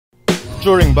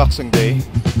during Boxing Day,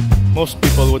 most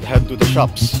people would head to the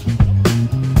shops.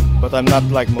 But I'm not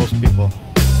like most people.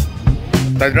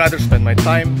 I'd rather spend my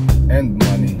time and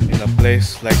money in a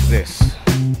place like this.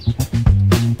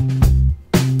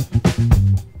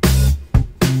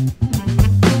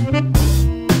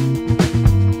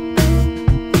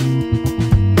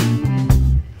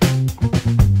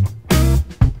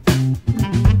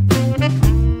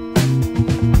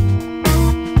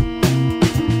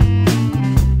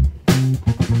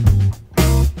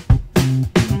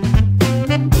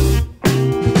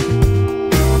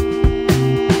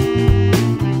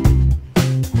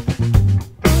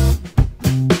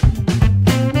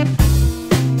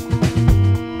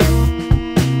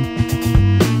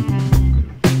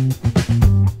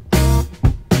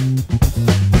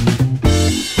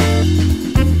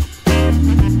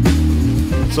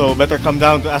 So better come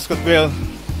down to Ascot Vale.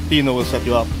 Tino will set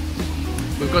you up.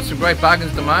 We've got some great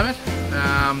bargains at the moment.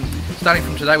 Starting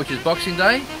from today, which is Boxing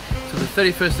Day, to the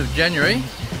 31st of January,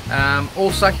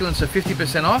 all succulents are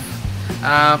 50% off.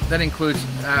 That includes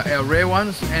our rare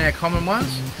ones and our common ones.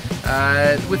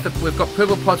 We've got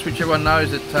purple pots, which everyone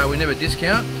knows that we never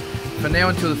discount. From now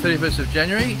until the 31st of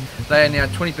January, they are now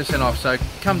 20% off. So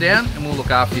come down and we'll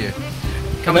look after you.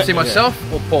 Come and see myself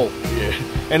or Paul. Yeah.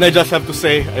 And I just have to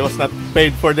say, I was not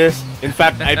paid for this. In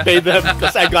fact, I paid them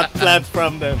because I got plants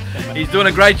from them. He's doing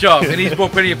a great job and he's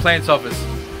brought plenty of plants off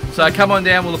us. So come on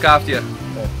down, we'll look after you.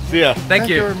 See ya. Thank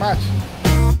you very much.